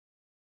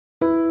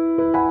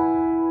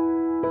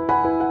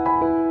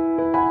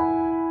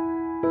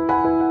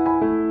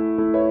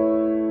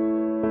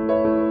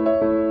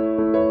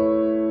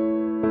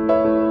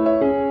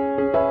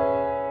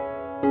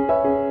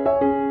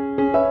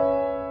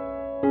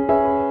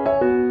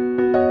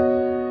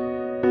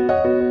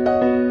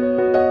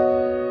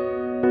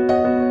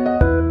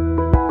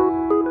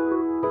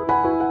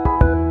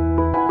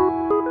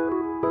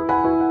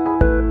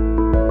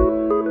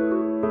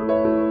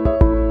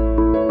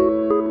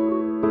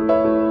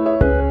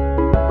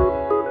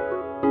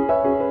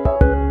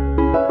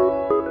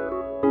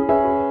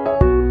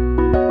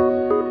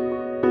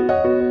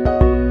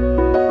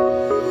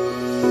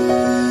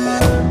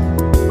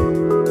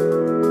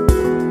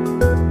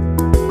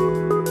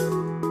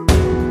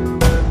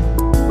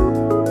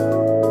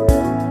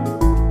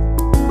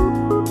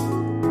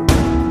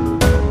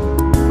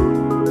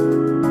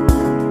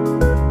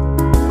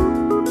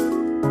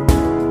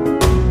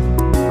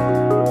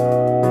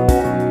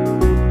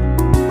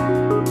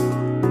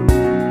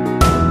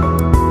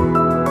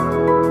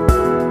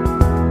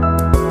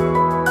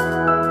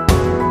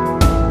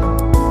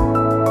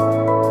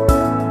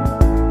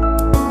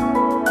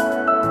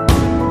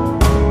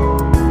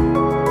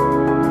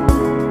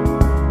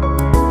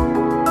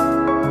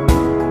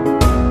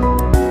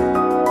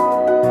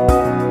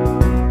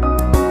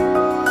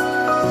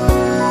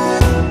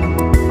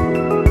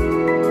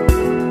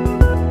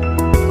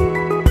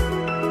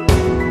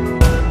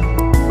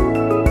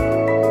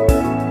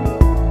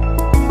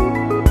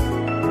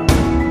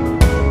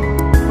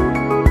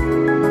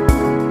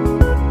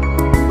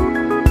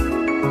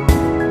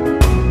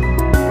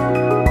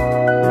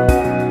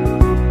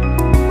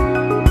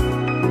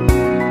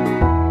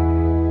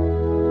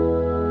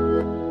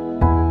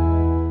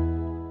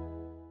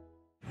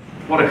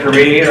What a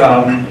career.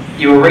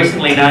 You were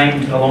recently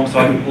named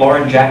alongside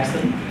Lauren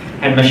Jackson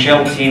and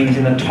Michelle Timms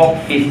in the top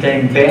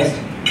 15 best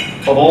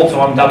of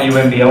all-time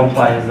WNBL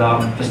players.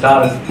 For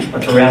starters,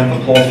 let's a round of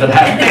applause for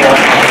that.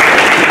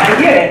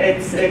 Yeah,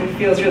 it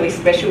feels really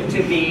special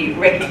to be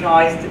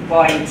recognised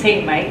by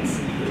teammates,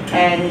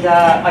 and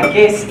I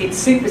guess it's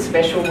super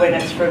special when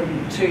it's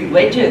from two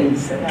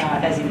legends,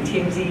 as in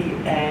Timsy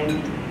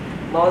and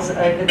Loz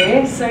over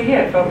there. So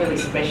yeah, it felt really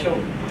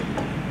special.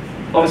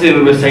 Obviously,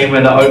 we were seeing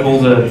where the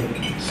Opals are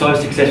so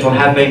successful and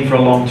have been for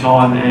a long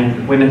time,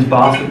 and women's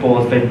basketball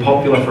has been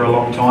popular for a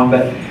long time,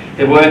 but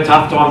there were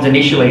tough times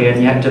initially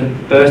and you had to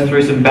burst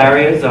through some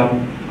barriers.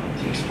 To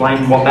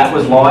explain what that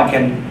was like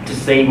and to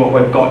see what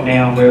we've got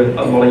now where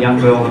a lot of young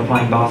girls are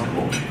playing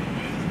basketball.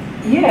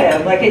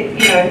 Yeah, like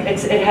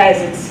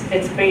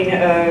it's been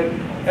a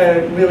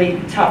really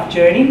tough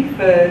journey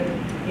for,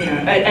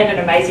 and an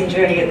amazing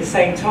journey at the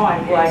same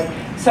time. Like,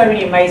 so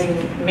many amazing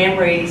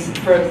memories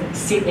from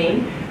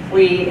Sydney.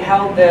 We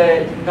held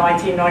the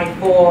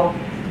 1994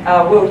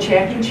 World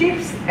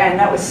Championships, and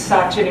that was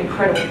such an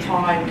incredible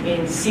time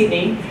in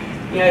Sydney.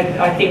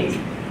 I think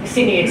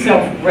Sydney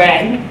itself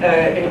ran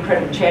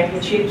incredible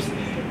championships.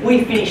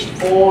 We finished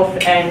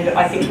 4th, and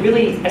I think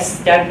really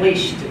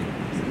established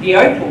the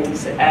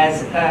Opals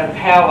as a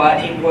power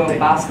in world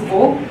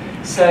basketball.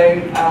 So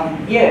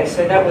yeah,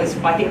 so that was,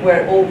 I think,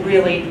 where it all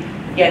really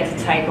began to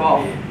take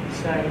off.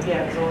 So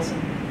yeah, it was awesome.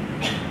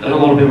 A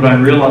lot of people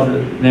don't realise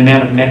the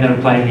amount of men that have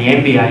played in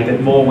the NBA,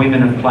 but more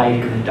women have played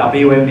in the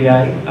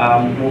WNBA.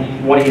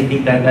 What do you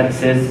think that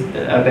says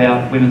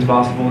about women's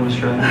basketball in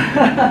Australia?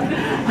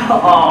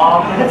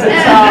 Oh, that's a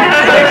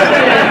tough question.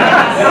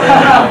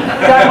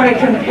 Don't want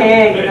to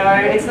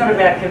compare, it's not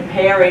about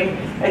comparing.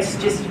 It's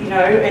just,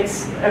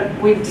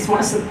 we just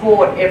want to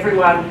support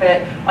everyone.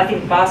 But I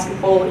think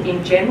basketball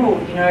in general,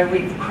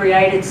 we've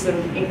created some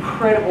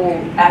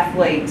incredible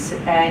athletes,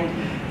 and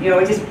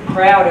we're just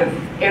proud of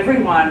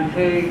everyone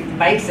who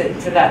makes it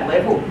to that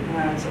level.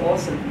 It's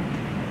awesome.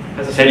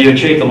 As I said, you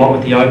achieved a lot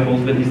with the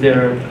Opals, but is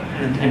there,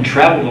 and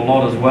travelled a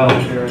lot as well,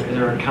 is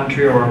there a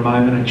country or a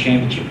moment, a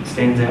championship that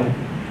stands out?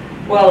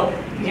 Well,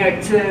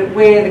 to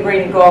wear the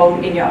green and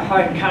gold in your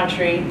home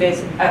country,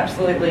 there's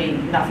absolutely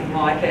nothing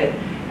like it.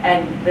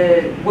 And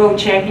the World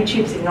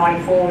Championships in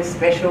 '94 was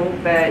special,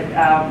 but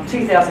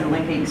 2000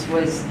 Olympics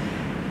was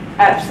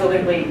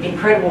absolutely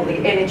incredible. The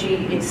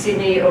energy in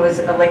Sydney, it was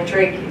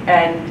electric,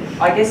 and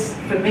I guess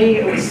for me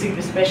it was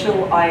super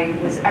special. I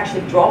was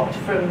actually dropped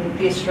from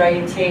the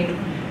Australian team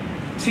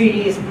 2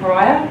 years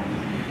prior,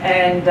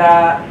 and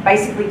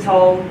basically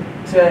told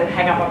to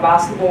hang up my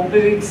basketball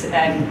boots,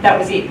 and that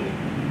was it.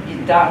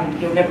 You're done.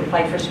 You'll never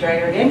play for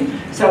Australia again.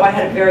 So I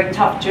had a very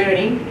tough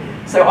journey.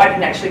 So I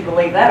didn't actually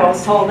believe that. I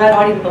was told that.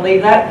 I didn't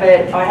believe that,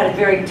 but I had a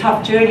very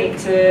tough journey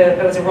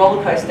it was a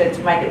roller coaster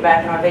to make it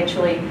back, and I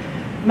eventually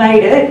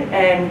made it,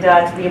 and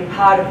to be a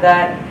part of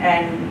that,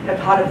 and a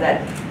part of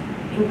that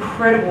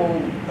incredible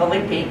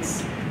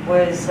Olympics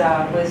was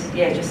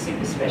yeah, just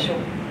super special.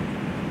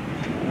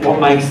 What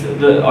makes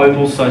the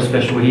Opals so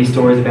special? We hear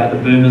stories about the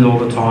Boomers all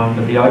the time,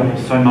 but the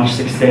Opals, so much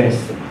success.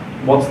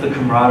 What's the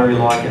camaraderie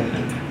like,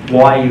 and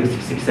why are you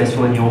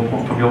successful from your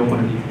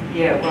point of view?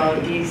 Yeah, well,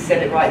 you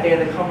said it right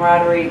there, the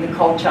camaraderie, the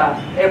culture,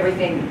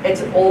 everything.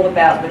 It's all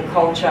about the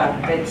culture.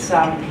 It's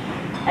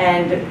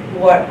and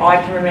what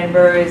I can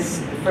remember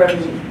is from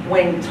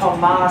when Tom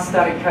Ma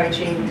started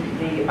coaching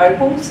the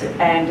Opals,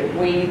 and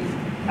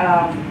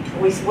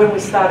when we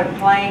started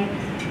playing,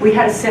 we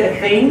had a set of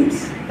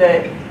themes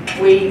that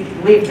we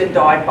lived and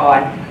died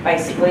by,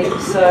 basically.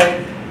 So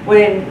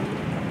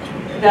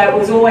that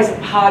was always a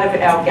part of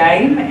our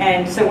game,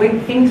 and so when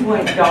things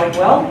weren't going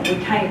well, we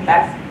came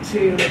back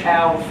to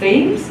our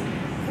themes,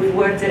 we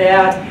worked it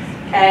out,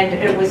 and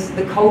it was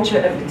the culture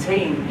of the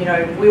team.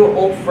 We were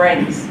all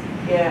friends.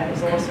 Yeah, it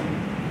was awesome.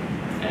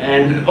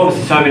 And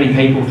obviously so many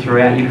people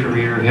throughout your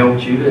career have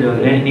helped you.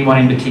 Anyone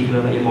in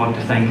particular that you'd like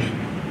to thank?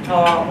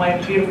 Oh, my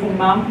beautiful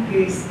mum,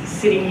 who's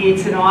sitting here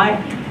tonight,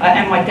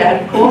 and my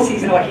dad, of course.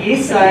 He's not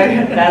here, so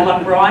bad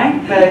luck,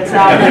 Brian. But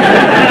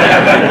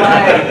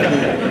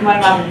my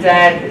mum and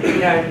dad,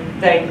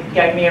 they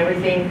gave me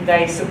everything.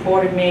 They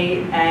supported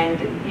me, and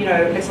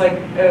it's like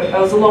it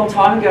was a long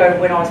time ago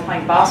when I was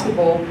playing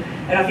basketball,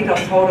 and I think I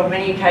was told on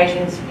many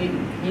occasions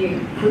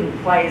you couldn't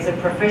play as a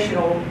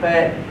professional,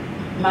 but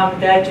Mum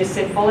and Dad just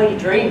said, follow your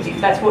dreams. If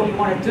that's what you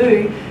want to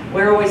do,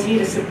 we're always here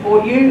to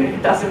support you. If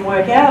it doesn't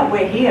work out,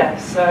 we're here.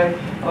 So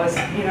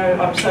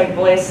I'm so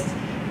blessed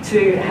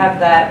to have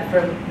that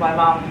from my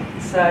mum.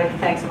 So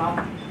thanks,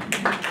 Mum.